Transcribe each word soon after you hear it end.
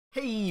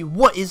Hey,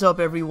 what is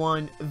up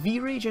everyone?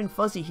 V-Rage and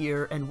Fuhzee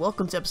here, and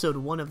welcome to episode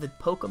 1 of the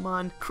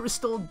Pokemon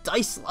Crystal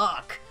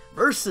Dicelocke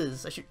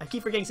Versus. I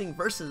keep forgetting saying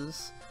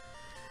versus.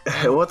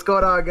 What's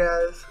going on,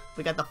 guys?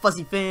 We got the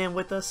Fuhzee fan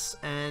with us,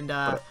 and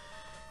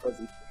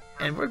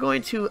we're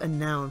going to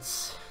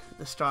announce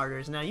the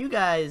starters. Now, you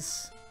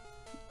guys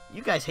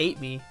hate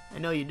me. I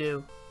know you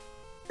do.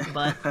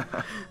 But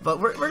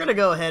we're gonna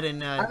go ahead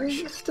and I mean,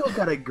 you still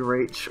got a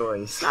great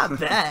choice. Not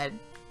bad.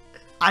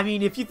 I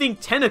mean, if you think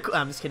Tentacle...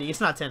 I'm just kidding. It's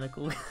not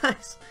Tentacle,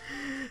 guys.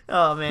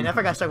 Oh, man. If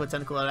I got stuck with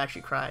Tentacle, I'd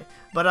actually cry.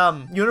 But, you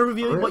want to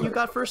review what you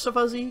got first,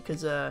 Fuhzee?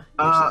 Because,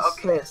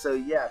 okay, so,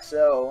 yeah.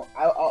 So,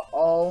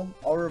 I'll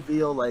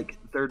reveal, like,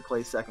 third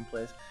place, second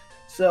place.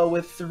 So,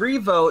 with 3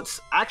 votes,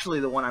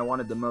 actually, the one I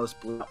wanted the most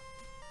blue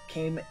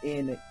came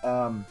in,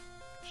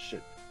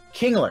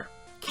 Kingler.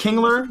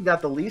 Kingler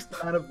got the least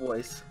amount of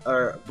votes.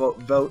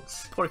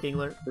 Poor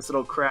Kingler. This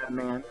little crab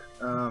man.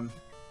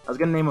 I was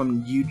gonna name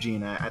him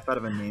Eugene. I thought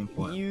of a name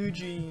for him.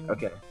 Eugene.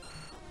 Okay.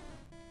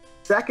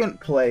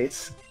 Second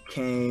place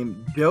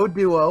came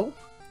Doduo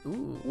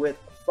with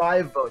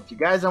 5 votes. You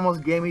guys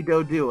almost gave me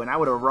Doduo, and I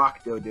would have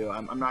rocked Doduo.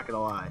 I'm not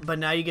gonna lie. But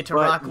now you get to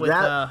rock with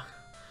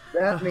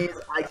That means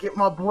I get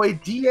my boy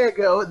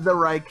Diego the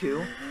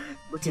Raikou,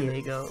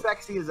 looking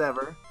sexy as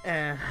ever.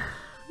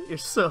 You're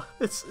so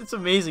it's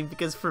amazing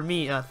because for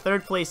me,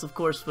 third place of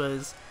course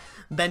was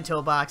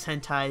Bento Box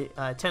Hentai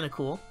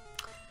Tentacool.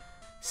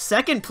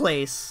 Second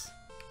place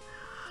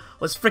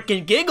was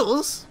frickin'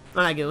 Giggles.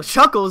 Not Giggles,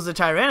 Chuckles the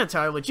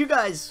Tyranitar, which you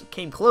guys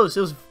came close.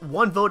 It was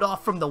 1 vote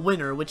off from the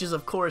winner, which is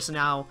of course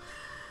now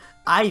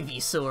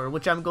Ivysaur,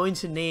 which I'm going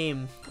to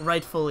name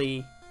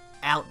rightfully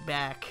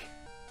Outback.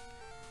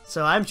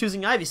 So I'm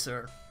choosing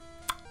Ivysaur.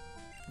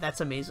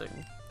 That's amazing.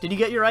 Did you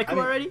get your Raikou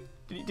already?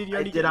 Did you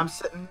already get it? I'm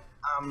sitting,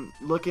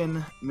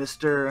 looking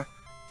Mr.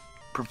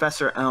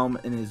 Professor Elm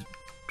in his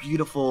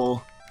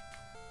beautiful,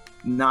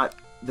 not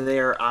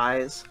there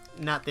eyes.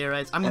 Not there,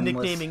 eyes. I'm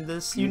nicknaming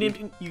this. You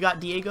got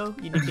Diego?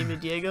 You nicknamed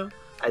it Diego?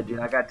 I did.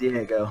 I got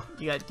Diego.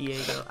 You got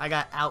Diego. I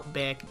got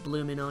Outback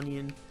Bloomin'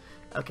 Onion.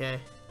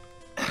 Okay.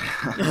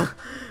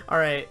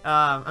 Alright,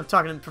 I'm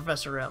talking to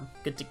Professor M.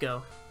 Good to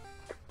go.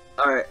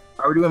 Alright,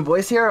 are we doing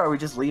voice here or are we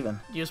just leaving?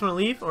 Do you just want to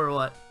leave or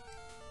what?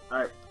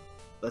 Alright,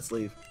 let's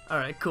leave.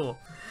 Alright, cool.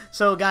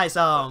 So guys,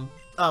 we're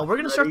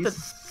gonna start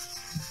the...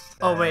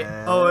 Oh wait,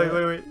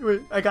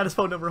 wait. I got his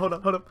phone number. Hold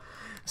up.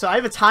 So I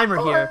have a timer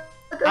here.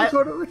 I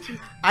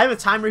have a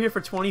timer here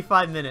for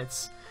 25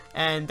 minutes,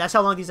 and that's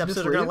how long these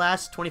episodes are going to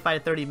last,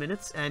 25 to 30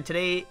 minutes. And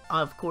today,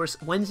 of course,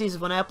 Wednesdays is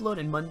when I upload,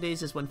 and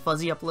Mondays is when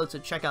Fuhzee uploads, so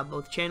check out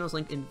both channels,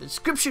 linked in the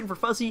description for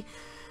Fuhzee.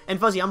 And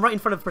Fuhzee, I'm right in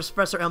front of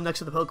Professor Elm next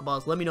to the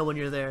Pokeballs. Let me know when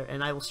you're there,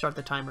 and I will start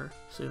the timer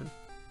soon.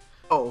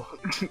 Oh,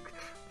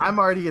 I'm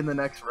already in the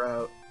next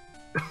route.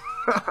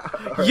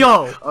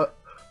 Yo!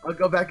 I'll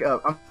go back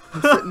up.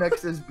 I'm sitting next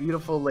to this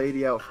beautiful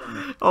lady out front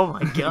of me. Oh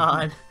my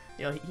god.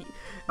 Yo, the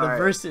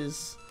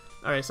verses...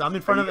 Alright, so I'm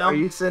in front of Elm. Are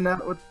you sitting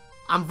out with...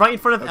 I'm right in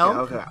front of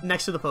Elm,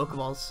 next to the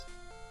Pokeballs.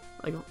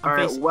 Like,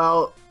 Alright,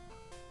 well...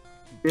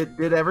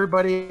 Did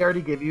everybody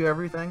already give you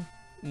everything?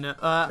 No,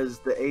 because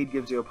the aid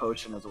gives you a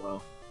potion as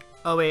well.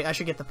 Oh wait, I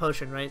should get the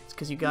potion, right?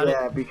 Because you got it?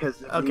 Yeah,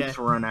 because if it needs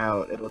to run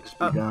out, it'll just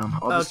be dumb.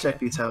 I'll just check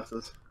these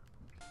houses.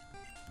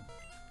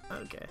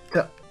 Okay.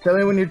 Tell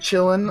me when you're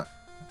chilling.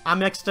 I'm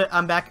back to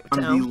Elm.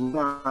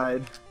 The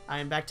side. I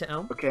am back to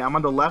Elm. Okay, I'm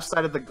on the left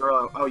side of the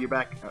girl. Oh, you're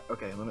back.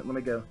 Okay, let me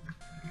go.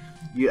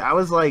 I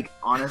was like,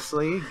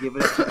 honestly,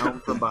 giving it to Elm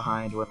from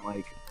behind when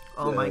like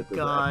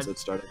the episode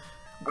started.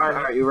 All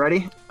right, you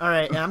ready? All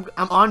right, and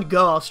I'm on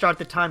go. I'll start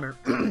the timer,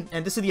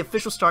 and this is the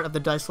official start of the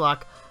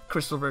Dicelocke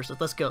Crystal Versus.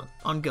 Let's go.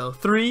 On go.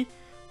 3,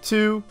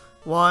 2,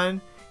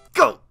 1,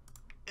 go.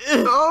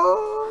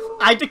 Oh!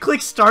 I had to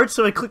click start,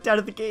 so I clicked out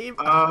of the game.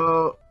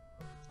 Oh.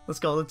 Let's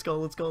go.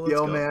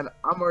 Yo, man,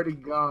 I'm already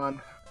gone.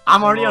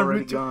 I'm already on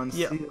route gone.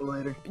 See you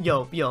later.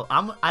 Yo,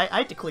 I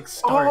had to click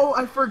start. Oh,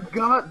 I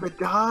forgot the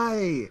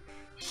guy.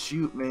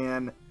 Shoot,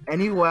 man.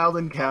 Any wild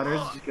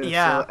encounters just gonna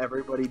slow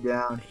everybody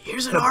down.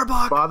 Here's an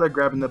Arbok. Bother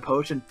grabbing the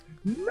potion.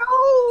 No.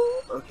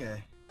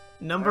 Okay.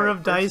 Number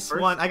of dice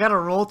 1. I gotta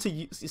roll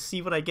to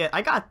see what I get.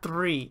 I got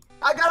 3.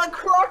 I got a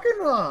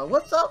Crocodile.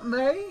 What's up,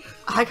 man?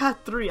 I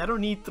got 3. I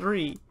don't need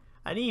 3.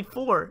 I need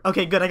 4.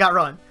 Okay, good. I got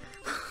run.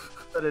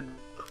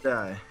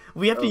 Die.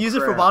 We have to use it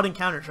for wild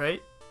encounters,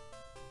 right?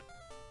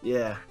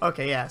 Yeah.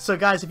 Okay, yeah. So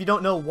guys, if you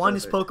don't know, 1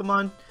 is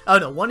Pokemon. Oh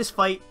no, 1 is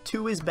fight,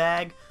 2 is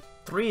bag,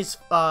 3 is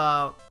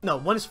 1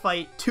 is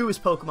fight, 2 is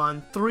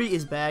Pokemon, 3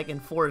 is bag,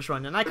 and 4 is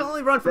run. And I can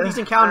only run from these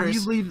encounters. How do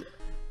you leave?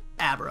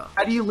 Abra.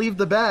 How do you leave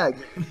the bag?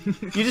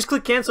 You just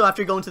click cancel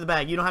after you go into the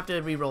bag. You don't have to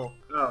re-roll.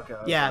 Oh, okay.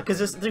 Yeah,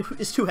 because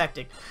it's too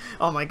hectic.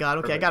 Oh my god.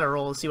 Okay, I gotta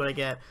roll and see what I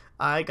get.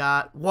 I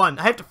got 1.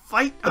 I have to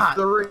fight.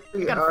 3.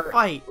 I gotta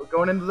fight. We're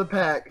going into the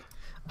pack.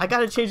 I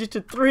gotta change it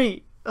to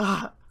 3.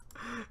 I'll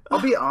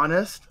be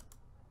honest.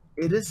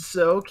 It is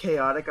so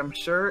chaotic. I'm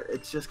sure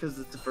it's just because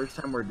it's the first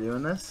time we're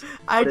doing this.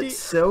 It's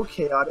so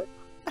chaotic.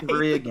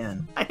 3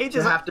 again. I hate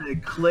You this. have to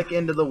click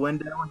into the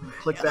window and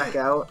click back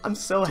out I'm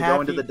so to happy.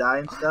 go into the die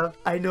and stuff.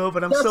 I know,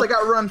 but I'm Yes, so. I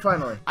got run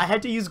finally. I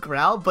had to use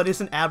growl, but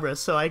it's an Abra,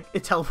 so it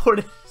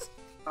teleported.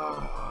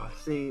 Oh,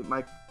 see,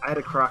 I had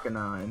a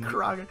Crocodile.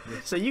 Kroger.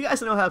 So you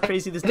guys know how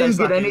crazy this I didn't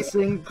Dicelocke get is.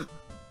 anything.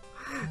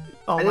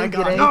 Oh I my didn't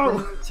get god,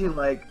 anything no! to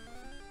like.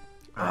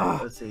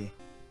 Alright, let's see.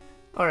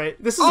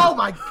 Alright, this is. Oh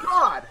my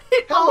god!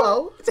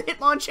 Hello! It's a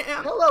Hitmonchan!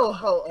 Hello,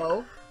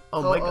 Ho-Oh.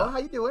 Oh my god. How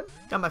you doing?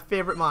 Got my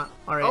favorite mon.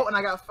 Alright. Oh, and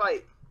I got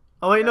fight.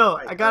 Oh wait, no,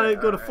 Alright, I gotta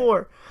alright, go to alright.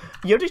 4.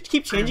 You have to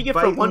keep changing it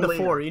from Fighting 1 to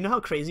later. 4. You know how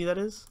crazy that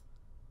is?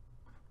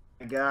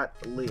 I got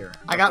Leer.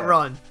 I got Okay.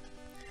 run.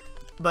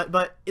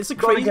 But it's a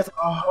Going crazy. against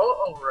a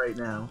Ho-Oh right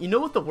now. You know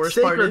what the worst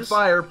Sacred part is?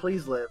 Fire,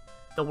 please live.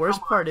 The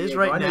worst part is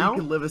Diego, I right know now. you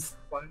can live as.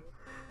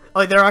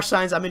 Oh, there are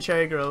signs. I'm in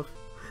Cherry Grove.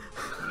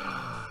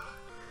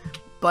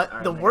 But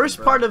Alright, the man, worst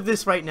bro. part of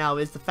this right now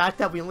is the fact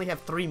that we only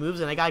have 3 moves,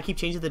 and I gotta keep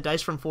changing the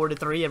dice from 4 to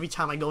 3 every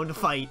time I go into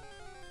fight.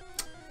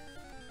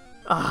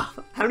 How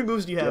many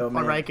moves do you have Yo, on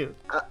man. Raikou?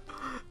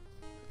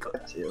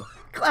 Got two.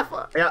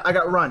 Cleffa! I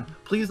got run.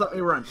 Please let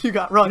me run. You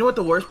got run. You know what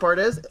the worst part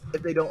is?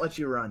 If they don't let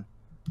you run.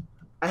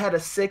 I had a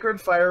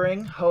Sacred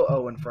Firing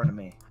Ho-Oh in front of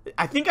me.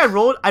 I think I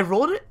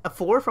rolled it a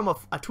 4 from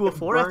a 2 a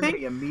 4, I Burned me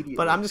think. immediately.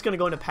 But I'm just gonna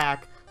go into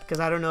pack because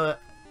I don't know.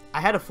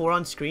 I had a 4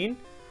 on screen,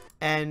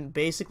 and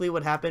basically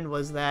what happened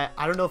was that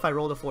I don't know if I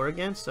rolled a 4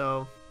 again.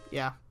 So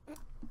yeah.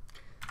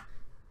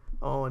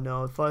 Oh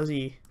no,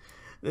 Fuhzee.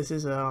 This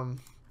is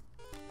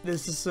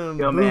some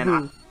Yo, man,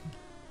 boo-boo.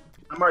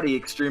 I'm already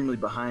extremely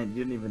behind.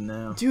 You didn't even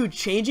know. Dude,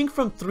 changing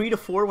from 3 to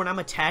 4 when I'm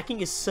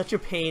attacking is such a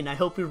pain. I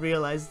hope you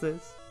realize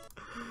this.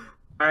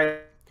 Alright,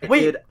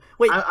 Wait, dude.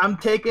 wait. I'm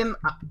doing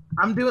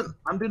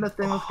a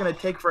thing that's gonna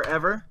take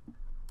forever.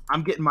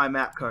 I'm getting my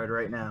map card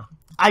right now.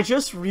 I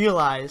just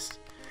realized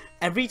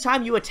every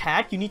time you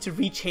attack, you need to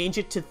rechange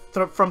it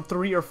to from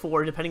 3 or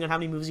 4, depending on how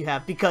many moves you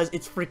have, because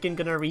it's freaking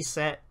gonna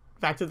reset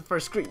back to the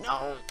first screen.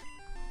 No.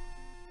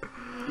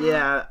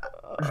 Yeah,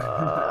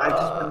 I've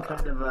just been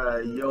kind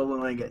of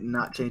YOLOing it and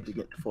not changing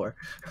it to 4.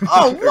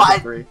 Oh, Or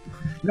what? 3.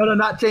 No,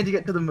 not changing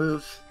it to the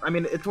moves. I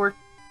mean, it's worked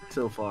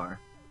so far.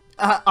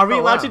 Are we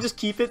Oh, allowed wow. to just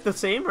keep it the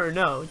same, or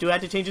no? Do I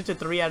have to change it to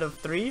 3 out of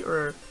 3,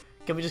 or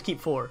can we just keep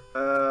 4?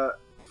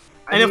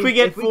 And if we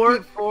get 4 we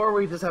keep 4,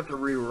 we just have to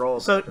re-roll.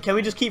 So can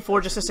we just keep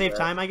 4 just to save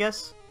time, I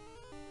guess?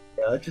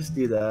 Yeah, let's just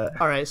do that.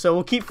 Alright, so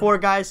we'll keep 4,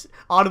 guys.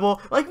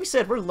 Audible. Like we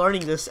said, we're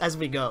learning this as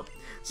we go.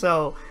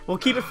 So we'll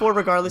keep it 4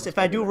 regardless. If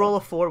I do roll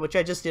a 4, which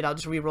I just did, I'll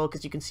just re-roll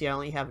because you can see I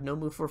only have no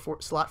move for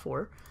slot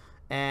 4.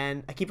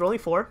 And I keep rolling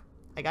 4.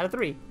 I got a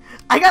 3.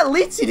 I got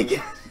lead seat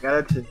again! Got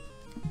it to.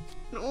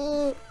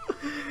 No.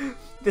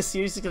 This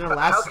series is gonna How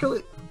last can we?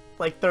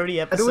 like 30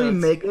 How episodes. do we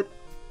make it?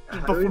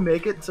 How do we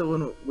make it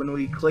so when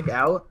we click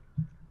out,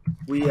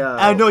 we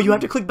No, you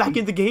have to click back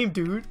in the game,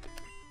 dude.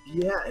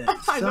 Yeah, it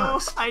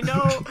sucks. I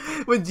know.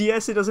 With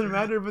DS it doesn't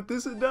matter, but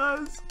this it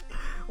does.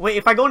 Wait,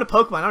 if I go into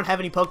Pokemon, I don't have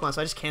any Pokemon,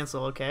 so I just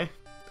cancel, okay?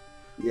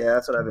 Yeah,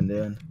 that's what I've been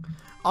doing.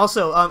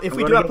 Also, if I'm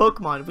we do gonna have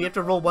Pokemon, we have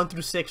to roll 1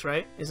 through 6,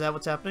 right? Is that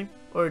what's happening?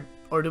 Or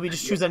do we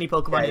just choose any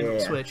Pokemon Yeah, and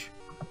yeah. switch?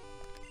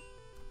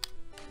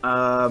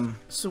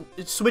 So,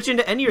 Switch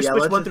into any or Yeah,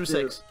 switch let's 1 through just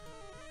do- 6?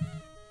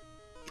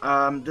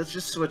 let's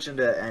just switch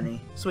into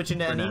any. Switch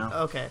into for any? now.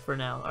 Okay, for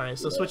now. Alright,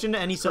 so Yeah. switch into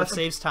any so it Cleffa-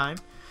 saves time.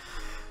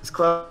 This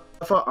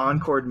Cleffa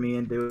encored me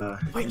into.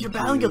 Wait, you're into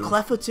battling a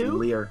Cleffa too?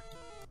 Leer.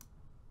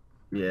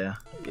 Yeah.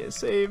 Yeah,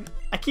 same.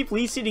 I keep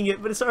lead seating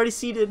it, but it's already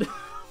seated.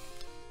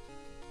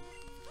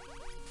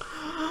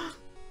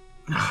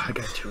 I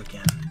got 2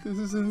 again. This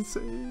is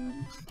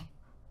insane.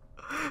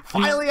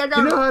 Finally, I got.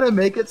 You know how to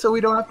make it so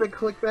we don't have to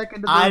click back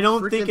into the I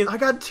don't think I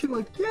got 2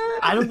 again.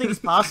 I don't think it's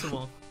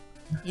possible.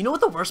 You know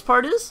what the worst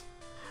part is?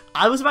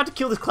 I was about to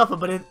kill this Cleffa,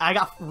 but I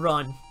got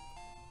run.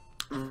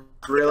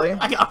 Really?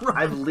 I got run.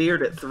 I've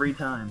leered it 3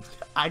 times.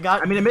 I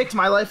got. I mean, it makes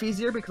my life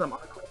easier because I'm on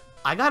a cliff.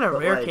 I got a but,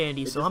 rare like,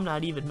 candy, it so just- I'm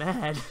not even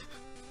mad.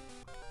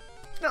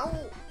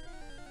 No.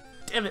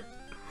 Damn it.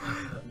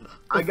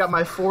 I got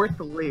my 4th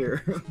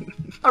leer.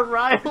 A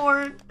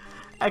Rhyhorn.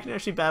 I can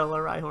actually battle a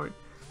Rhyhorn.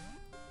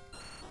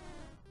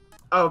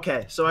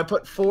 Okay, so I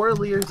put 4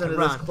 leers into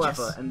Run, this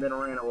Cleffa yes. and then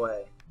ran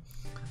away.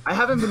 I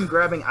haven't been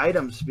grabbing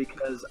items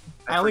because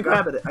I only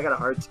forgot grabbed- that I got a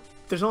hard.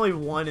 There's only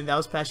 1, and that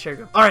was past Cherry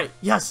Grove. Alright,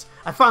 yes!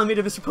 I finally made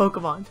a Mr.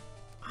 Pokemon.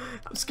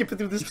 I'm skipping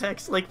through this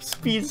text like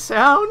speed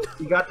sound.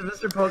 You got the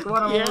Mr.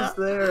 Pokemon? I'm Yeah. almost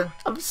there.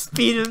 I'm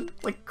speeding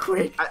like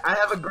quick. I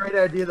have a great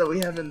idea that we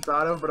haven't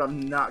thought of, but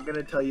I'm not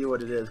gonna tell you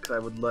what it is because I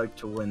would like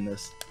to win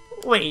this.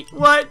 Wait,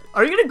 what?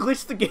 Are you gonna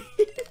glitch the game?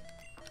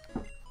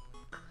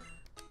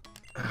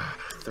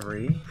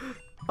 3?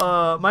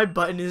 My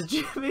button is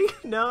jamming.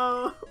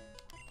 No.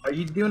 Are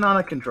you doing on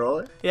a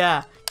controller?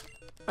 Yeah.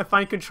 I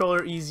find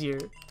controller easier.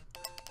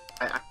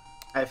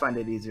 I find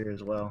it easier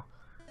as well.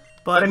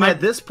 But But I mean, my at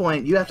this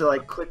point, you have to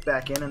like click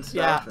back in and stuff,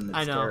 Yeah, and it's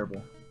I know.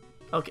 terrible.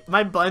 okay,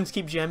 my buttons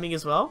keep jamming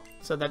as well,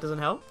 so that doesn't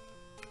help.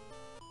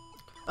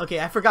 Okay,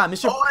 I forgot,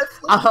 Mr.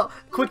 Oh,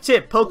 Quick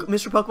tip: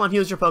 Mr. Pokemon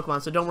heals your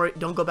Pokemon, so don't worry,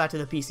 don't go back to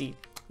the PC.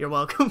 You're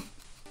welcome.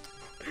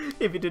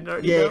 If you didn't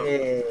already know. yeah.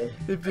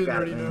 If you didn't got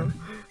already it, know. man.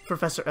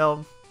 Professor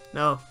Elm.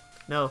 No.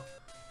 No.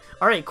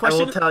 Alright,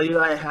 question... I will tell you,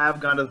 I have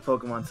gone to the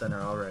Pokemon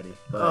Center already.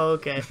 But... Oh,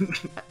 okay.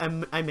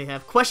 I may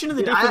have. Question of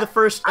the day for the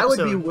first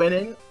episode. I would be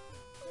winning.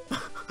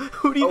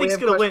 Who do you think's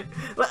gonna win?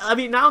 I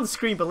mean, not on the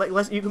screen, but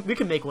we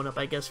can make one up,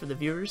 I guess, for the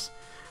viewers.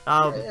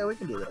 Yeah, we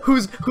can do that.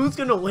 Who's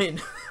gonna win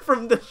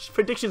from the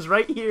predictions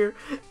right here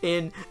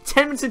in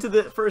 10 minutes into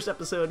the first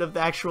episode of the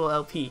actual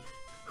LP?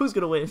 Who's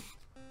gonna win?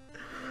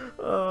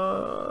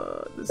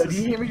 Do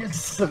you hear me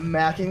just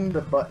smacking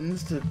the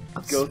buttons to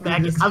go through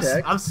this text?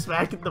 I'm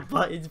smacking the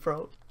buttons,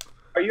 bro.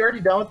 Are you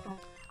already done with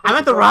I'm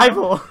at the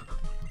rival.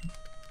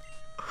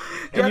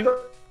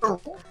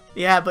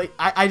 Yeah, but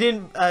I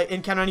didn't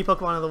encounter any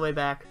Pokemon on the way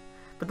back.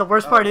 But the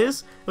worst part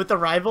is, with the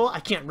rival,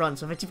 I can't run.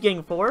 So if I keep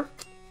getting 4...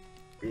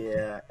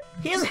 Yeah.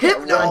 He has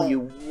HypNO!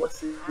 You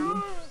wussy.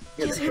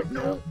 He has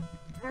HypNO.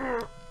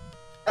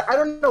 I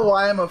don't know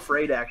why I'm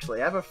afraid,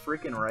 actually. I have a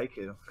freaking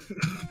Raikou.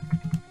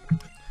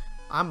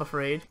 I'm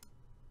afraid.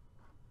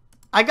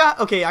 I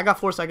got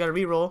 4, so I gotta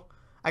reroll.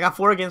 I got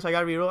 4 again, so I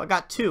gotta reroll. I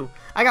got 2.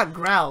 I got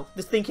Growl.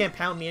 This thing can't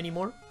pound me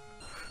anymore.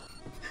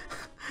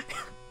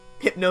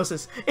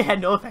 Hypnosis. It had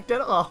no effect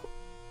at all.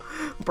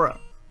 Bro.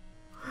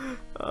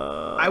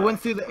 I went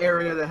through the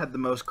area that had the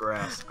most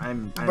grass.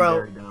 I'm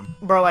very dumb.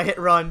 Bro, I hit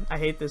run. I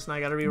hate this, and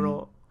I gotta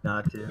reroll.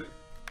 Not to.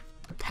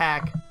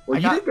 Pack.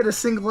 Well, you didn't get a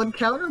single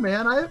encounter,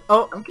 man. I'm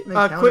getting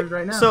encounters quick,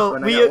 right now. So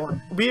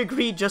we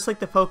agreed, just like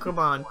the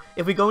Pokemon,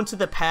 if we go into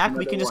the pack,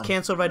 we can just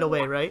cancel right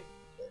away, right?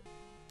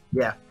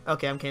 Yeah.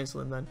 Okay, I'm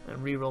canceling then.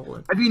 I'm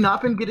re-rolling. Have you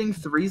not been getting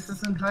 3s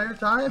this entire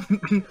time?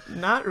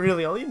 Not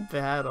really, only in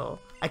battle.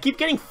 I keep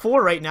getting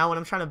 4 right now when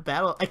I'm trying to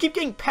battle. I keep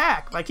getting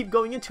pack, but I keep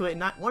going into it and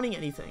not wanting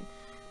anything.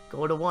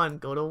 Go to 1,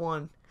 go to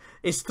 1.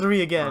 It's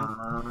 3 again.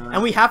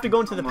 And we have to go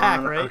into the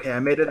pack, right? Okay, I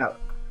made it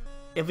out.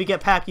 If we get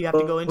pack, you have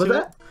to go into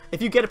it.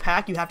 If you get a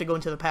pack, you have to go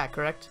into the pack,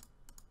 correct?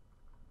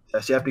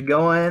 Yes, you have to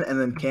go in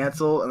and then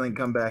cancel and then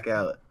come back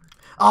out.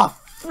 Oh,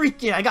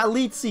 freaking! I got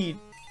Lead Seed.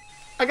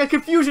 I got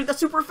Confusion. That's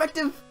super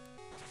effective.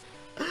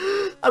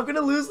 I'm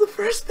gonna lose the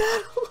first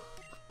battle.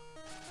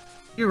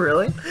 You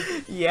really?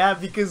 Yeah,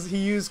 because he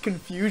used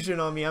Confusion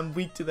on me. I'm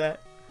weak to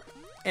that.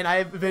 And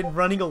I've been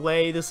running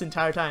away this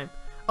entire time.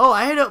 Oh,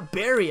 I had a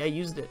berry. I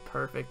used it.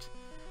 Perfect.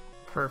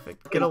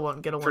 Perfect. Get a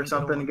 1. Get a 1. For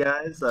something,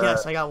 guys.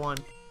 Yes, I got 1.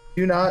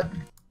 Do not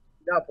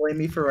blame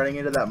me for running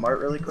into that mart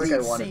really quick. I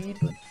wanted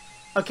to.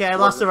 Okay, I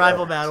lost the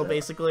rival battle,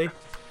 basically.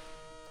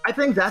 I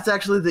think that's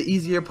actually the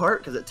easier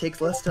part because it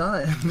takes less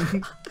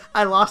time.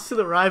 I lost to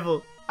the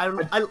rival. I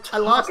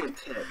lost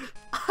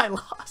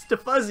to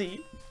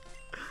Fuhzee.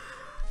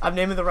 I'm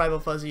naming the rival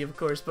Fuhzee, of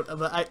course,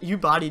 but you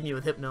bodied me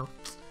with HypNO.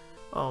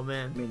 Oh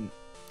man. I mean,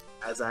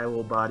 as I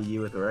will body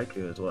you with a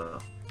Raikou as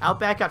well.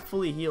 Outback got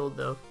fully healed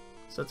though,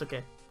 so it's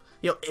okay.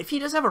 Yo, if he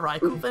does have a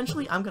Raikou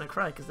eventually, I'm gonna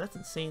cry because that's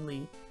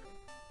insanely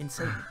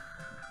insane.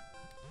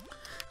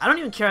 I don't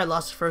even care I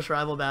lost the first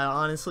rival battle,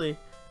 honestly.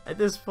 At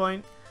this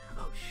point.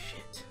 Oh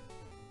shit.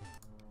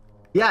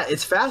 Yeah,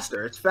 it's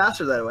faster. It's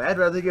faster that way. I'd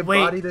rather get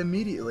bodied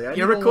immediately.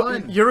 You're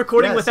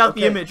recording without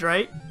the image,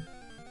 right?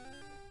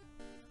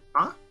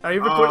 Huh? Are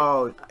you recording?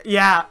 Oh,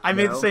 yeah, I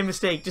made the same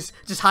mistake.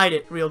 Just hide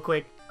it real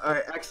quick.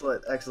 Alright,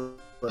 excellent. And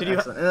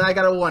then I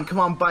got a 1. Come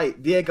on,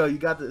 bite. Diego, you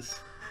got this.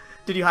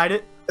 Did you hide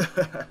it?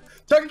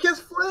 Target gets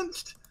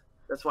flinched!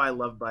 That's why I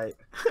love bite.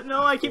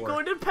 No, I keep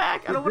going to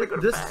pack. I don't want to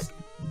go to pack.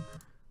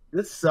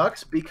 This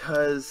sucks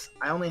because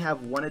I only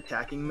have 1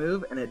 attacking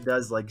move and it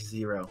does like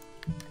 0.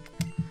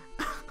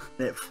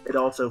 And it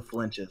also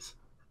flinches.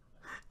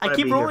 I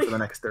keep rolling here for the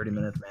next 30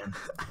 minutes, man.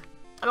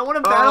 I don't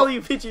want to battle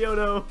you,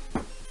 Pidgeotto.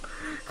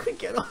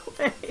 Get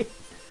away.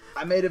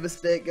 I made a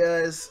mistake,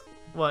 guys.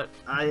 What?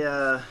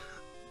 Out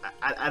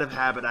of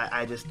habit,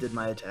 I just did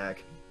my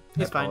attack.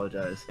 It's I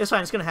apologize. Fine. It's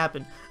fine. It's gonna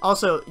happen.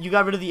 Also, you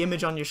got rid of the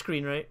image on your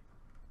screen, right?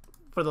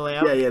 For the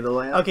layout. Yeah, the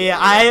layout. Okay, yeah,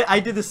 I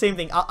did the same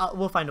thing.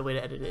 We'll find a way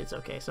to edit it. It's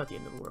okay. It's not the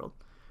end of the world.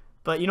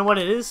 But you know what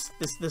it is?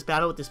 This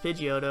battle with this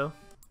Pidgeotto.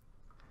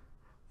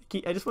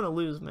 I just want to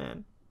lose,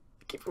 man.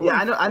 Yeah,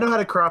 I know how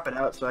to crop it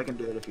out, so I can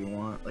do it if you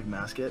want, like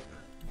mask it.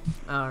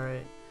 All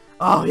right.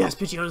 Oh yes,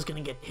 Pidgeotto's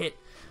gonna get hit,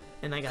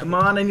 and I got. Come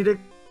on, I need a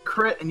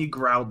crit, and you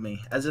growled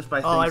me as if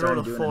my things I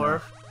rolled a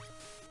 4.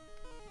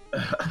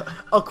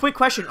 Oh, quick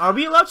question: are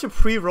we allowed to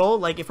pre-roll?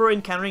 Like, if we're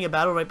encountering a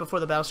battle right before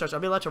the battle starts, are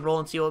we allowed to roll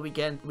and see what we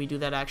get? And we do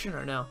that action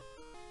or no?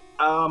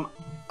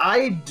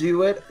 I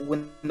do it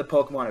when the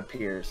Pokemon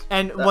appears,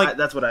 and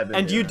that's what I've been.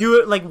 And do you do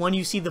it like when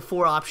you see the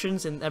 4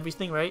 options and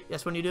everything, right?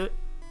 That's when you do it.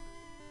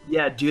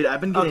 Yeah, dude,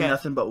 I've been getting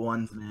nothing but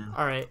 1s, man.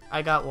 All right,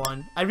 I got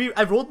 1.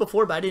 I rolled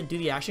before, but I didn't do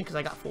the action because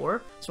I got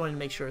 4. So I wanted to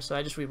make sure, so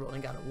I just re-rolled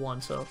and got a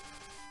 1. So. All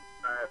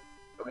right,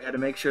 we had to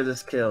make sure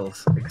this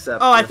kills.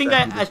 Except. Oh, I think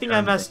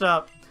I messed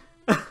up.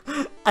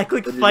 I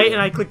clicked fight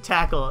and I clicked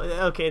tackle.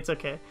 Okay, it's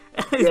okay.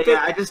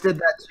 Yeah, I just did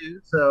that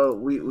too. So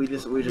we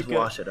just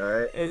wash it. All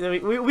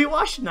right. We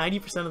wash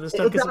 90% of this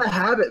stuff. It's a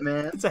habit,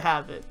 man. It's a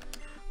habit.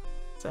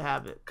 It's a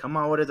habit. Come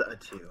on, what is it? A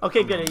 2.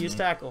 Okay, good. I use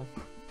tackle.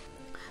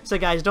 So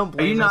guys, don't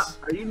blame us.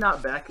 Are you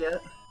not back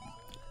yet?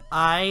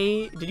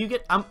 I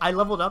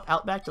leveled up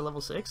Outback to level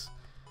 6,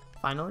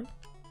 finally.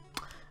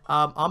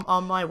 I'm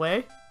on my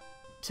way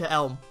to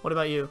Elm. What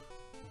about you?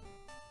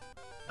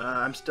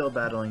 I'm still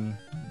battling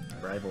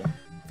rival.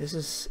 This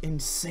is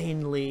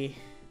insanely...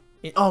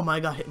 Oh my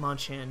god,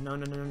 Hitmonchan. No,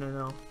 no, no, no,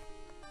 no.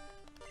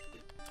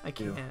 I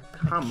can't.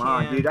 Come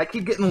on, dude. I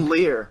keep getting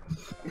Leer.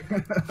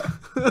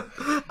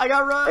 I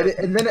got run.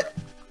 And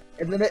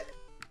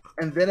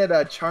then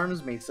it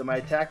charms me, so my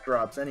attack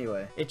drops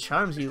anyway. It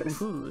charms you.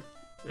 Ooh,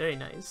 very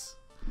nice.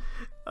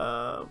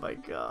 Oh my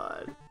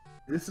god.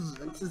 This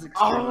is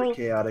extremely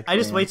chaotic. I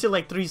just waited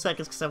like 3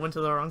 seconds because I went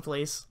to the wrong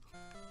place.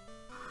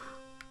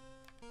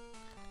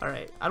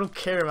 Alright, I don't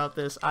care about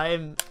this. I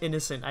am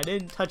innocent. I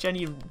didn't touch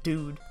any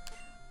dude.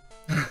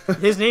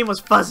 His name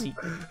was Fuhzee.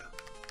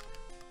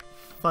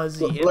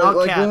 Fuhzee.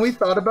 Like when we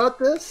thought about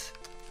this,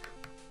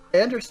 I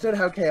understood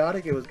how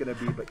chaotic it was gonna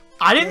be, but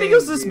I didn't think it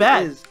was this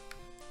bad.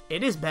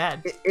 It is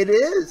bad. It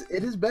is.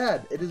 It is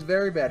bad. It is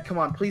very bad. Come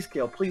on, please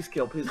kill. Please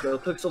kill. Please kill.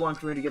 It took so long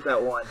for me to get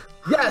that one.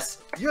 Yes!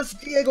 Yes,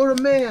 Diego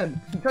the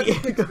man! Touch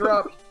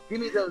drop.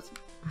 Give me those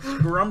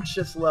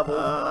scrumptious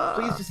levels.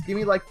 Please just give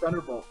me like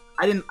Thunderbolt.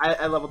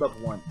 I leveled up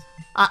once.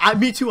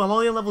 Me too. I'm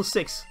only on level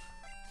 6.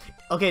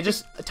 Okay,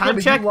 just time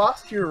check. You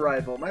lost to your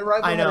rival. My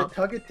rival had a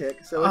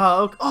Tug-a-Tick,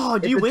 so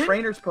do you win?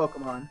 Trainer's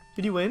Pokemon.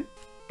 Did you win?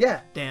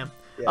 Yeah. Damn.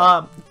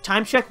 Yeah.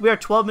 Time check. We are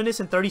 12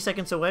 minutes and 30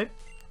 seconds away.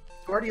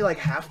 We're already like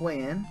halfway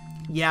in.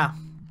 Yeah.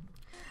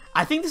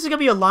 I think this is gonna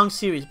be a long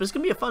series, but it's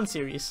gonna be a fun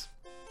series.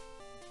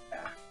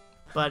 Yeah.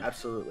 But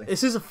absolutely.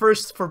 This is a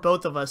first for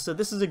both of us, so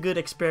this is a good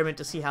experiment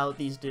to see how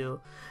these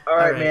do. All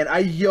right, man. I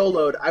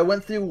YOLO'd. I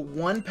went through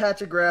one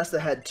patch of grass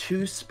that had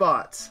 2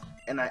 spots,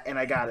 and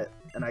I got it,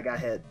 and I got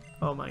hit.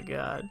 Oh my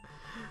god.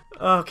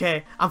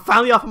 Okay, I'm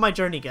finally off of my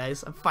journey,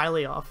 guys. I'm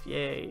finally off.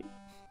 Yay.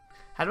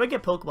 How do I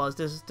get Pokeballs?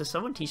 Does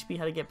someone teach me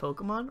how to get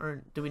Pokemon,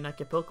 or do we not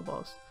get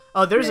Pokeballs?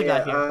 Oh, there's a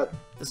guy here.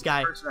 This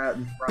guy.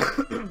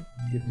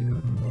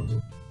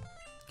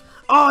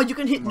 Oh, you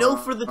can hit no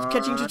for the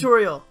catching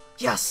tutorial.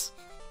 Yes.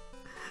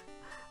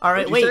 All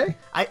right, wait.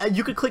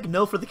 You could click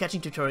no for the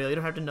catching tutorial. You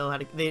don't have to know how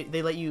to.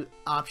 They let you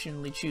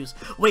optionally choose.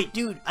 Wait,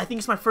 dude. I think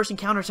it's my first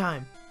encounter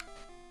time.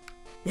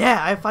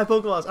 Yeah, I have 5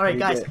 Pokeballs. All right,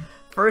 guys.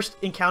 First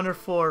encounter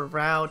for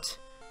Route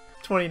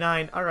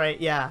 29. All right,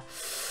 yeah.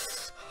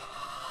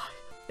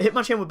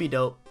 Hitmonchan would be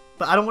dope,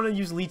 but I don't want to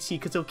use Leech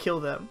Seed because it'll kill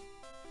them.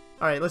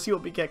 Alright, let's see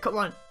what we get. Come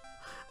on.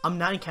 I'm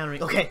not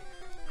encountering. Okay.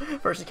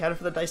 First encounter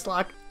for the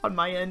Dicelocke on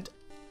my end.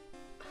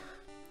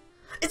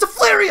 It's a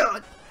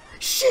Flareon!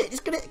 Shit, it's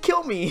gonna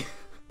kill me.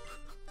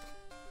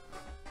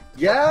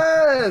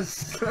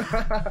 Yes!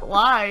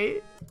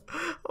 Why?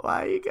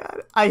 Why you got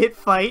it? I hit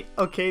Fight.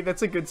 Okay,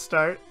 that's a good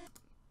start.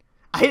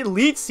 I hit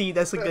Leech Seed.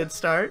 That's a good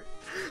start.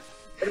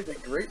 That is a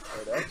great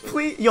start, actually.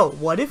 Please, yo,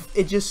 what if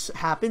it just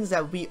happens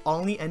that we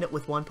only end up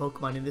with 1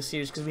 Pokemon in this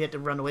series because we had to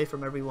run away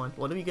from everyone?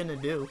 What are we gonna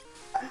do?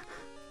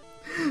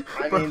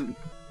 I mean,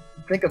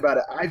 think about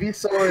it.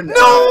 Ivysaur and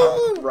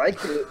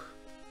Raikou.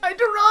 I had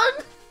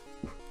to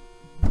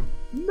run.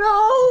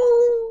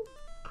 No.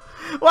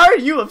 Why are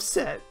you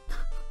upset?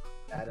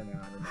 I don't know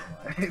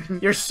why.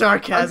 Your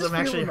sarcasm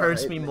actually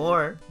hurts me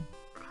more.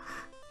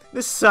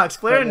 This sucks.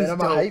 Flareon is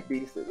dope. I'm a hype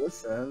beast in this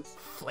sense.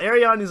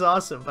 Flareon is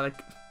awesome, but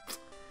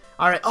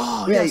alright.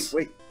 Oh, yes.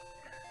 Wait.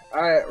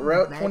 Alright,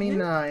 Route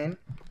 29.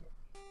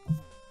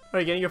 Are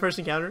you getting your first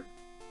encounter?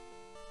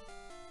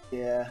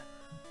 Yeah.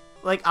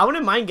 Like, I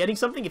wouldn't mind getting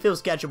something if it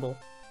was catchable.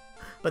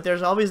 But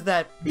there's always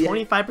that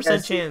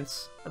 25%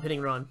 chance of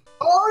hitting run.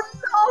 Oh,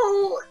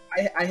 no!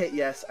 I hit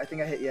yes. I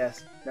think I hit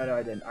yes. No,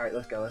 I didn't. Alright,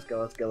 let's go.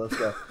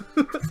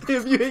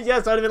 If you hit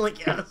yes, I would have been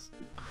like, yes.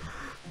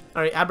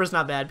 Alright, Abra's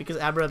not bad, because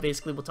Abra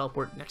basically will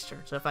teleport next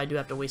turn. So if I do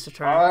have to waste a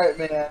turn... Alright,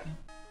 man.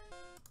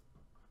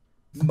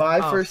 My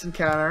first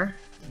encounter,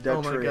 Dugtrio.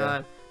 Oh my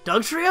god.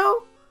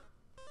 Dugtrio?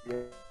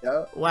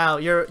 Yeah. Wow,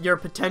 you're a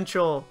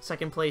potential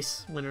second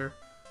place winner.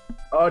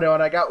 Oh no,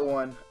 and I got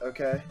 1.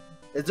 Okay.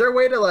 Is there a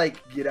way to,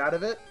 like, get out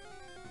of it?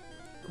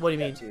 What do you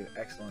mean? 2.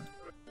 Excellent.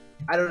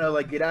 I don't know,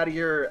 like, get out of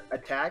your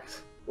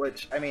attacks?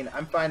 Which, I mean,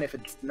 I'm fine if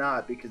it's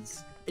not,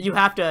 because... You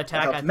have to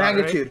attack, I thought,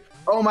 Magnitude.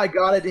 Right? Oh my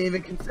god, I didn't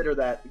even consider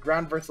that.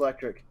 Ground versus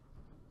electric.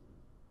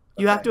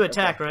 You have to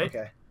attack, right?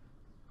 Okay.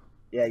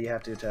 Yeah, you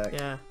have to attack.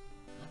 Yeah.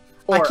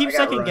 I keep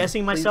second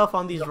guessing myself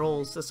on these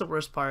rolls. That's the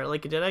worst part.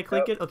 Like, did I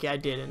click it? Okay, I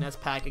did, and that's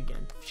pack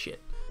again.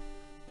 Shit.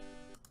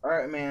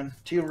 Alright, man.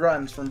 2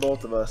 runs from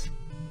both of us.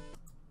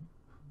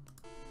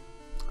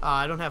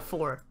 I don't have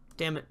 4.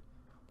 Damn it.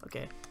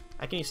 Okay.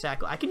 I can use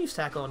Tackle. I can use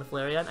Tackle on a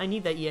Flareon. I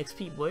need that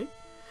EXP, boy.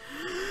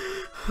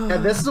 Yeah,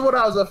 this is what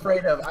I was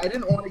afraid of. I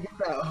didn't want to get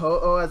that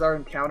Ho-Oh as our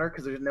encounter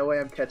because there's no way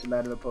I'm catching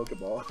that in a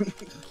Pokeball.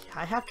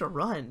 I have to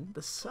run.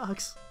 This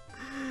sucks.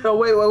 No,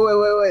 wait.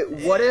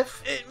 What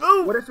if?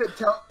 Move. What if it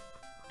tells?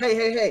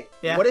 Hey.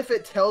 Yeah? What if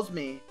it tells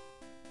me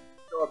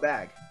to throw a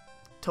bag?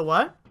 To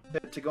what?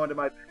 To go into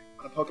my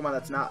on a Pokemon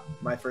that's not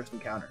my first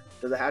encounter.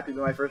 Does it have to be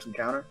my first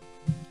encounter?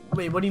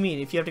 Wait, what do you mean?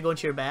 If you have to go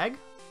into your bag?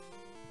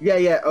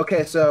 Yeah.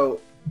 Okay,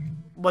 so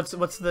what's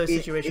the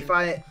situation?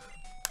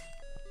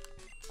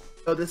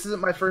 So this isn't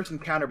my first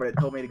encounter, but it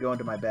told me to go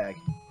into my bag.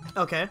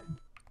 Okay.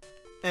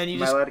 And you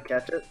Am I allowed to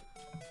catch it?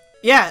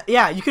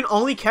 Yeah, you can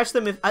only catch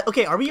them if...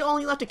 Okay, are we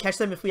only allowed to catch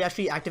them if we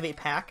actually activate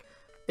pack?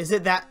 Is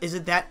it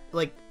that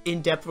like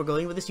in depth we're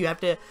going with this?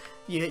 The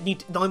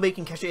only way you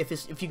can catch it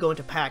if you go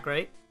into pack,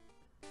 right?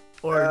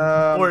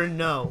 Or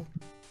no.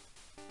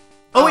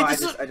 Oh wait, I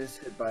just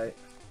hit bite.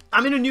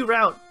 I'm in a new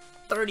route.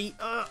 30.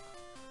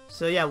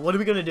 So yeah, what are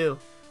we gonna do?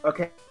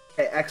 Okay,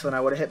 excellent.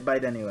 I would have hit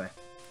bite anyway.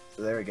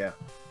 So there we go.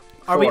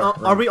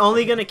 Are we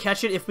only gonna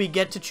catch it if we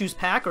get to choose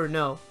pack or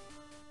no?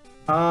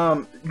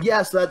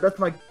 Yes, that's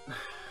my.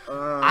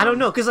 I don't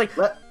know, cause like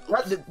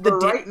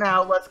right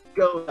now, let's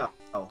go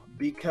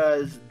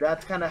because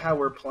that's kind of how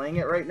we're playing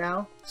it right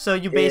now. So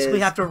you basically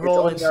have to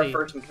roll and see. Our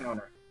first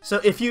encounter.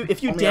 So if you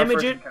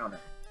damage it. Encounter.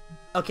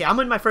 Okay, I'm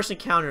in my first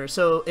encounter.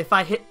 So if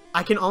I hit,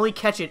 I can only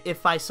catch it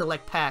if I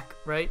select pack,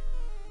 right?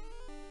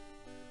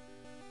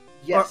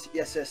 Yes.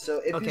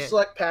 So if you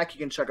select pack, you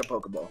can chuck a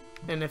Pokeball.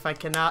 And if I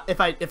cannot, if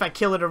I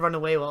kill it or run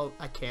away, well,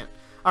 I can't.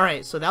 All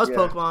right, so that was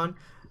Pokemon.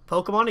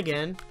 Pokemon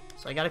again.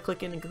 So I gotta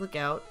click in and click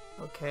out.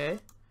 Okay.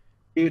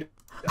 Dude,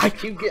 I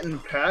keep getting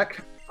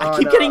pack. I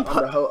keep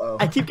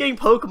getting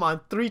Pokemon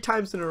 3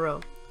 times in a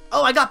row.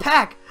 Oh, I got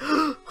pack.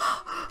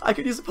 I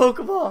could use a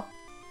Pokeball.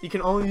 You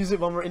can only use it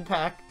when we're in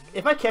pack.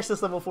 If I catch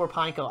this level 4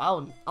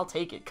 Pineco, I'll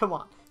take it. Come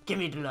on, give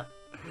me the.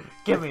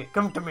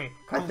 Come to me.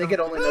 I think it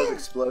only knows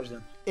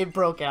explosion. It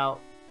broke out.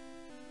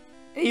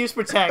 It used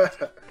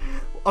protect.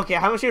 Okay,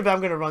 how much of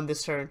I'm gonna run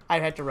this turn? I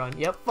had to run.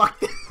 Yep, fuck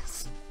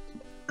this.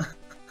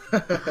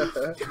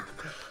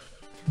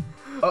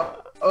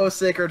 Oh,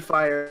 Sacred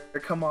Fire!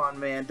 Come on,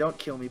 man! Don't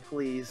kill me,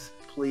 please,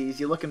 please.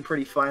 You're looking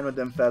pretty fine with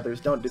them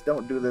feathers. Don't do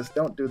this.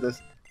 Don't do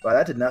this. Wow,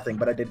 that did nothing,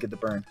 but I did get the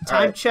burn.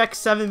 Time check: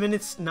 7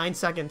 minutes 9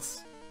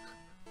 seconds.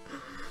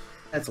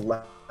 That's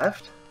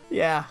left.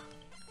 Yeah.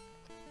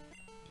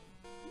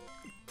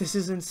 This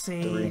is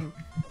insane.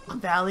 3. I'm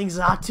battling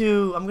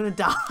Xatu. I'm gonna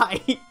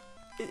die.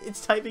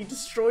 Its typing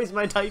destroys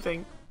my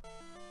typing.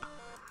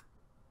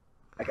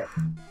 Okay.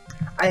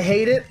 I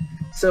hate it.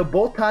 So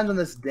both times on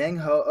this dang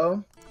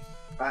Ho-Oh,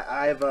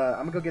 I'm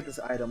gonna go get this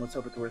item. Let's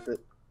hope it's worth it.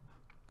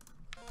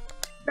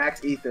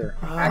 Max Ether.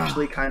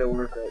 Actually kind of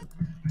worth it.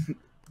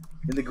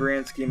 In the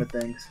grand scheme of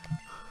things.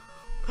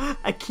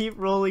 I keep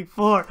rolling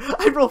 4.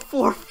 I roll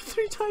 4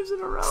 3 times in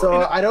a row.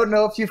 So I don't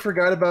know if you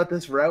forgot about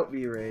this route,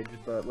 V-Rage,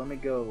 but let me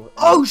go.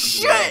 Oh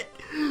shit!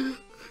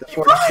 The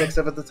 46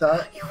 up at the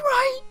top? You're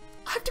right!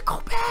 I have to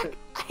go back!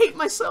 I hate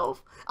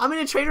myself! I'm in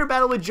a trainer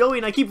battle with Joey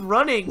and I keep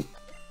running!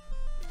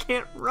 I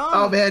can't run!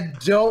 Oh man,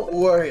 don't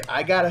worry.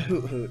 I got a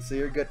Hoot, so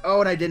you're good.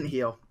 Oh, and I didn't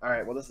heal.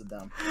 Alright, well this is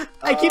dumb.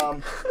 I keep...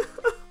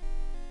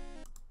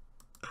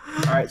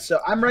 Alright, so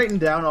I'm writing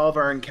down all of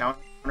our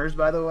encounters,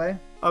 by the way.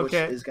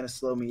 Okay. Which is going to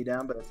slow me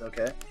down, but it's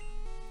okay.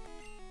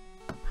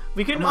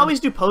 We can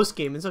always do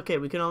post-game. It's okay.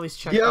 We can always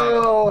check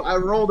Yo, I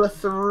rolled a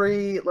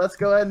 3. Let's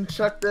go ahead and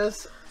check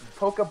this.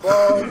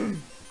 Pokeball.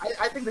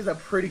 I think there's a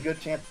pretty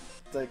good chance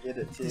to get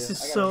it, too. This is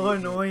so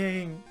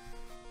annoying.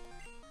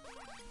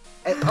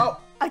 And,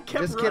 I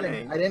kept just running.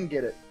 Kidding. I didn't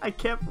get it. I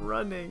kept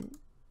running.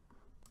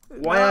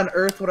 Why on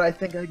earth would I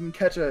think I can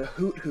catch a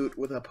Hoot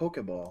with a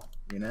Pokeball,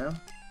 you know?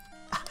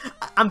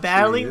 I'm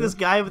battling this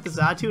guy with the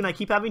Xatu, and I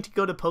keep having to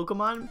go to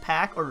Pokemon,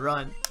 pack, or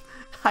run.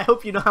 I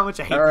hope you know how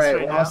much I hate this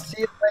right now. I'll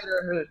see you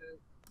later.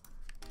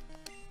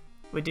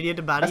 Wait, did you have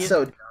to body it? That's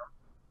so dumb.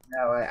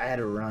 No, I had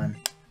to run.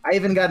 I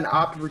even got an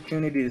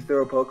opportunity to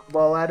throw a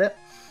Pokeball at it,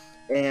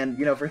 and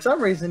for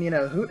some reason,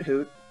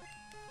 Hoot,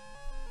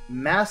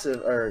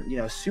 massive or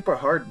super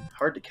hard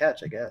to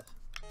catch, I guess.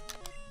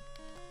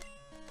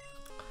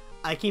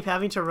 I keep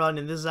having to run,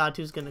 and this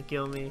Xatu's gonna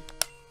kill me.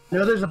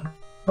 There's a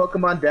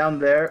Pokemon down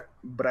there,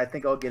 but I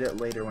think I'll get it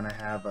later when I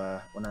have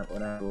when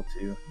I'm able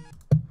to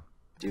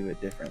do it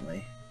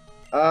differently.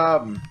 I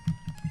mean,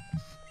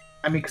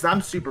 because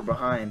I'm super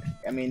behind.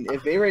 I mean,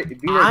 if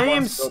I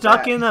am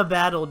stuck in a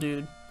battle,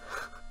 dude.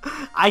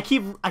 I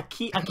can't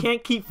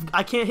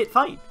hit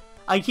fight.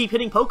 I keep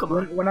hitting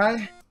Pokemon. When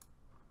I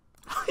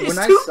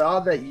saw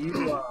that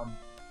you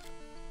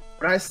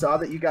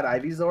got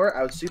Ivysaur,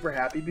 I was super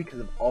happy because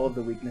of all of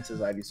the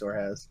weaknesses Ivysaur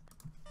has.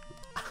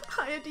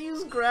 I had to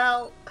use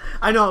Growl.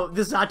 I know,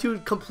 this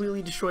Xatu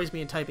completely destroys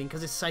me in typing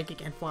because it's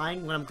psychic and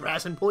flying when I'm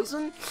grass and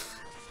poison.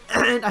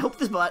 And I hope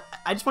this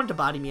I just want it to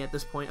body me at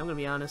this point, I'm gonna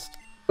be honest.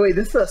 Wait,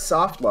 this is a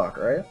soft lock,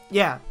 right?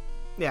 Yeah.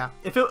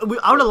 If I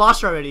would have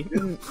lost already.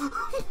 Oh,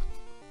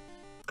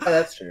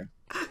 that's true.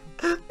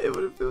 It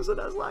would have, it was a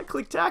Nuzlocke.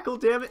 Click tackle,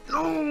 damn it.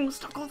 No,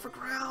 stop going for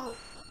Growl.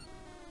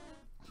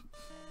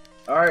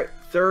 Alright,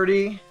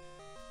 30.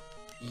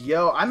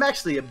 Yo, I'm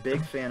actually a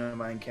big fan of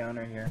my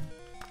encounter here.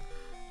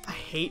 I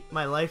hate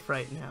my life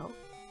right now.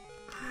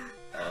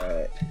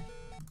 Alright.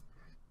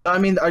 I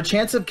mean, our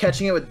chance of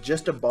catching it with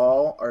just a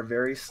ball are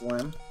very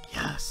slim.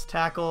 Yes,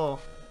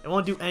 tackle. It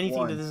won't do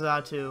anything to this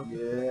Xatu.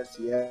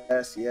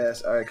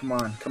 Yes. Alright, come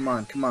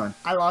on.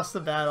 I lost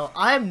the battle.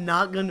 I am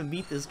not going to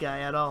beat this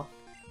guy at all.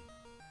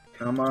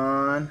 Come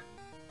on.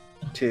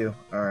 2.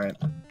 Alright.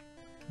 At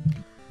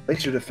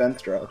least your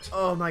defense drops.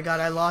 Oh my god,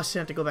 I lost. I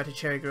have to go back to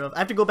Cherry Grove. I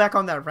have to go back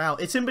on that route.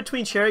 It's in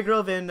between Cherry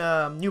Grove and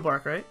New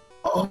Bark, right?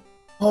 Oh,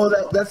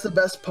 that's the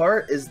best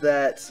part is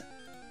that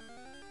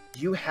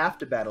You have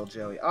to battle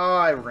Joey. Oh,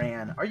 I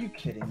ran. Are you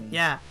kidding me?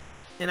 Yeah,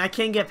 and I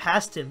can't get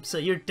past him, so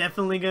you're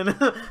definitely gonna...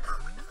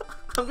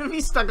 I'm gonna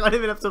be stuck on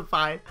him in episode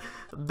 5.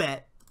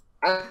 Bet.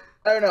 I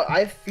don't know.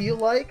 I feel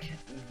like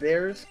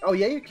there's... Oh,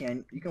 yeah, you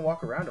can. You can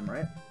walk around him,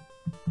 right?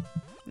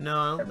 No,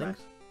 I don't think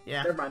so.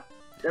 Yeah. Never mind.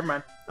 Never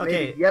mind.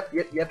 Okay. Maybe. Yep,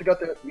 you have to go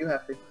through it. You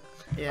have to.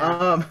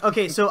 Yeah.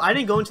 Okay, so I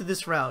didn't go into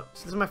this route.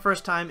 So this is my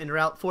first time in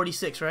Route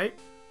 46, right?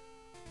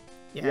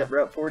 Yeah. Yep,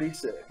 Route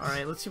 46.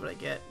 Alright, let's see what I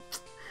get.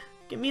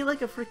 Give me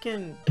like a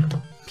freaking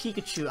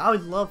Pikachu. I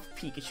would love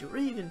Pikachu, or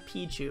even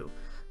Pichu.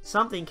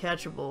 Something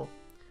catchable.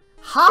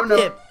 Hop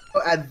Hip!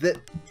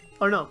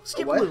 Oh no,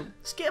 Skip Loom.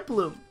 Skip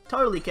Loom.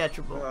 Totally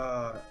catchable.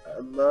 I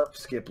love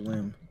Skip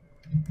Loom.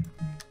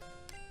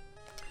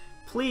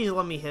 Please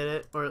let me hit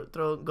it or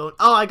go.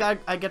 Oh, I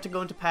get to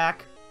go into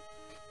pack.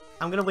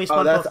 I'm gonna waste one.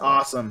 Oh, that's Pokemon.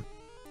 awesome.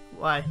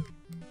 Why?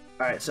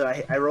 All right, so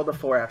I rolled a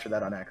 4 after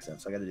that on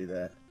accident, so I got to do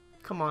that.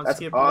 Come on, that's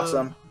Skip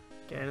awesome. Loom.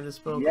 Get into this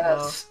Pokeball.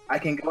 Yes, I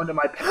can go into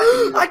my pack.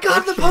 I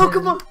got the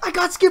Pokemon. I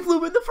got Skip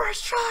Loom in the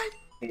first try.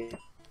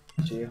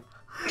 You.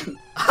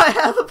 I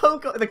have a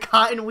Pokemon, the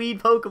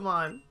Cottonweed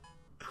Pokemon.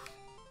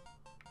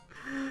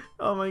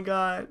 Oh my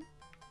god.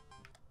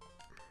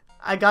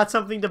 I got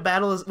something to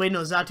battle. Wait,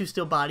 no, Zatu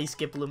still body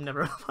Skip Loom.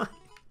 Never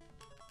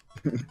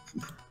mind.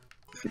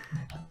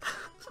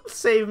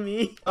 Save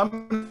me.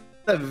 I'm in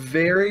a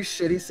very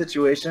shitty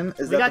situation.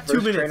 Is that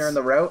the first trainer in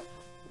the route?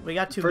 We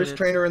got 2 minutes. First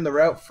trainer in the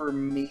route for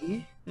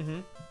me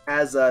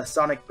as a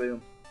Sonic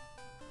Boom.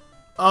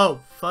 Oh,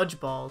 fudge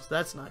balls.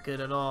 That's not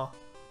good at all.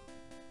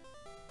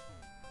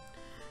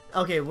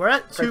 Okay, we're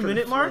at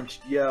 2-minute mark.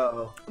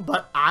 Yo.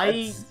 But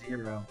I... That's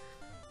 0.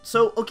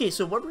 So, okay,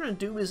 so what we're gonna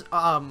do is,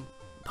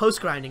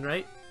 post-grinding,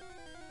 right?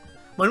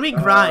 When we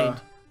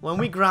grind,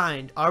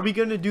 are we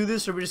gonna do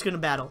this or are we just gonna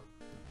battle?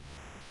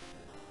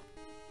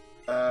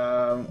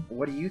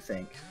 What do you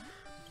think?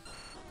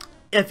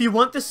 If you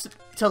want this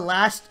to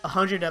last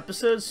 100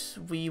 episodes,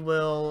 we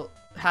will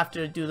have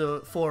to do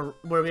the 4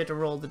 where we have to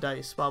roll the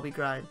dice while we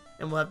grind,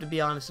 and we'll have to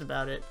be honest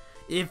about it.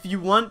 If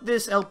you want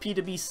this LP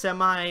to be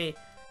semi-fast,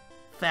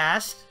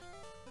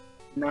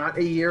 not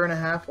a year and a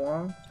half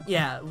long.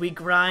 Yeah, we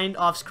grind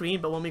off screen,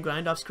 but when we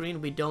grind off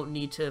screen, we don't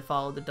need to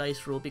follow the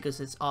dice rule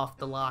because it's off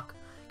the lock.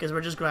 Because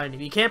we're just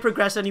grinding. You can't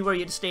progress anywhere.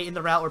 You have to stay in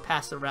the route or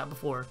past the route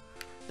before.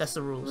 That's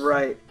the rules.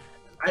 Right.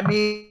 I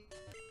mean,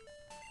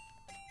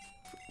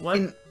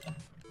 what?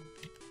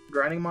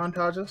 Grinding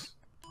montages?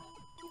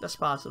 That's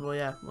possible,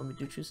 yeah, when we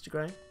do choose to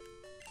grind.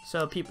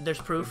 So people, there's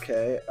proof.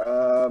 Okay.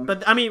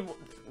 But I mean,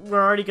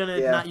 we're already gonna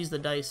not use the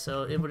dice,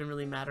 so it wouldn't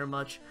really matter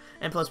much.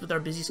 And plus, with our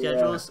busy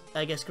schedules,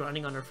 I guess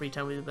grinding on our free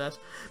time would be the best.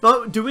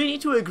 But do we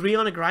need to agree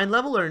on a grind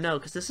level or no?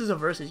 Because this is a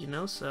versus, you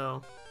know.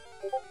 So.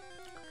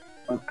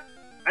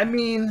 I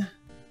mean,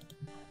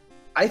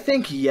 I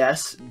think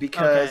yes,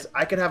 because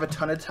I could have a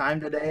ton of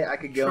time today. I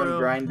could go and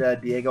grind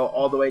Diego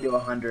all the way to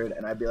 100,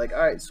 and I'd be like,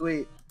 all right,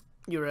 sweet.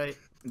 You're right.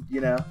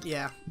 You know?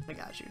 Yeah, I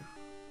got you.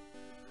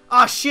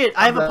 Oh shit!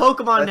 I have a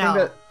Pokemon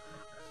now.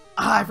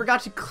 I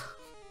forgot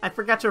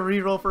to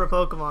re-roll for a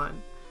Pokemon.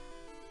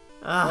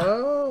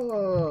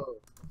 Oh.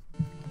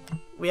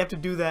 We have to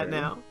do that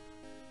now.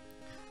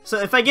 So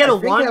if I get a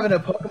 1, I think having a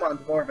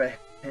Pokemon is more of a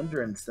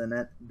hindrance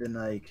than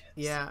like,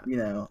 yeah, you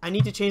know. I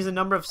need to change the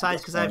number of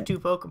sides because I have 2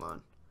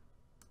 Pokemon.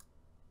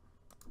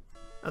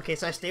 Okay,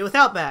 so I stay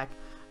without back.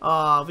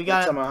 Oh, we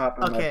got. Someone hop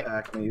in my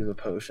pack and use a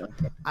potion.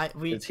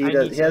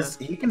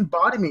 He can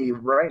body me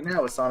right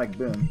now with Sonic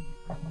Boom.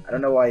 I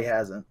don't know why he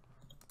hasn't.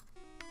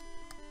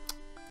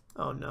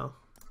 Oh no.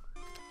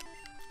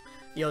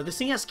 Yo, this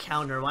thing has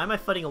counter. Why am I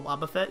fighting a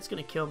Wobbuffet? It's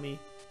gonna kill me.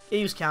 It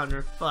used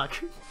counter.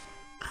 Fuck.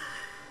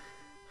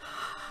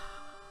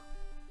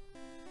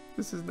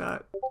 This is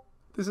not.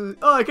 This is.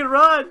 Oh, I can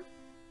run!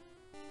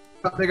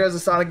 Oh, there goes the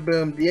Sonic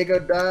Boom. Diego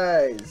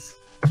dies.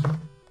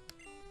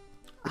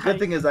 The good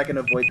thing is I can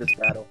avoid this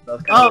battle. I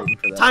was kind of waiting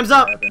for that. Time's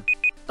up!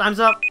 Time's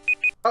up!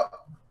 Oh!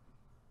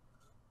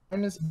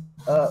 Time is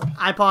up.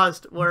 I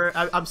paused.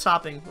 I'm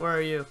stopping. Where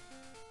are you?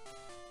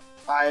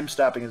 I'm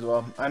stopping as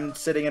well. I'm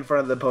sitting in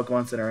front of the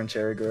Pokemon Center in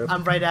Cherry Grove.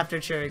 I'm right after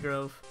Cherry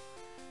Grove.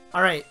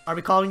 Alright, are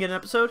we calling it an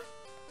episode?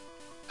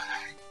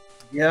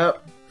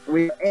 Yep.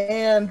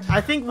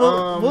 I think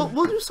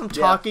we'll do some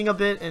talking a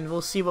bit and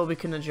we'll see what we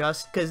can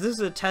adjust. Because this is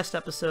a test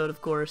episode,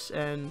 of course,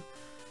 and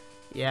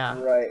yeah.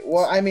 Right.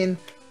 Well, I mean,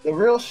 the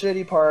real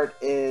shitty part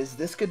is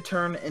this could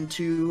turn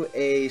into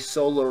a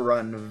solo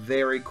run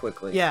very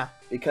quickly. Yeah.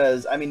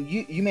 Because, I mean,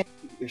 you may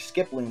your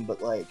Skip Loom,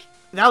 but like...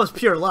 That was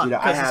pure luck,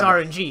 because it's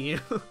RNG.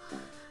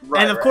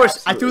 Right, and of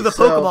course, I threw the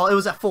Pokeball, it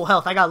was at full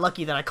health. I got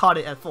lucky that I caught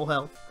it at full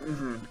health.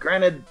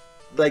 Granted,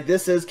 like,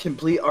 this is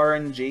complete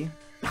RNG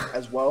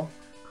as well.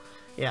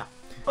 Yeah.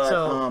 But,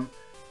 so,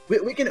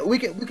 we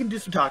can do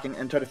some talking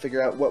and try to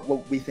figure out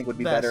what we think would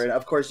be better. And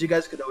of course, you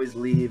guys could always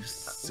leave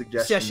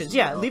suggestions.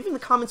 Yeah, leave in the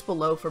comments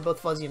below for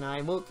both Fuhzee and I,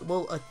 and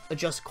we'll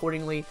adjust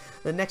accordingly.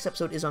 The next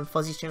episode is on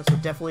Fuhzee's channel, so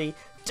definitely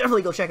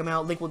go check him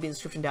out. Link will be in the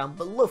description down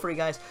below for you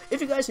guys.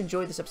 If you guys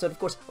enjoyed this episode, of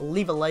course,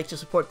 leave a like to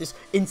support this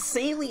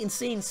insanely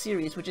insane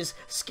series, which is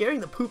scaring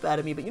the poop out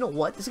of me. But you know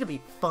what? This is gonna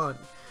be fun.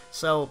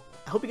 So,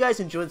 I hope you guys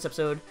enjoyed this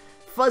episode.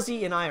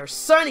 Fuhzee and I are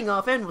signing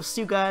off, and we'll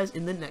see you guys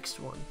in the next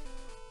one.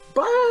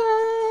 Bye!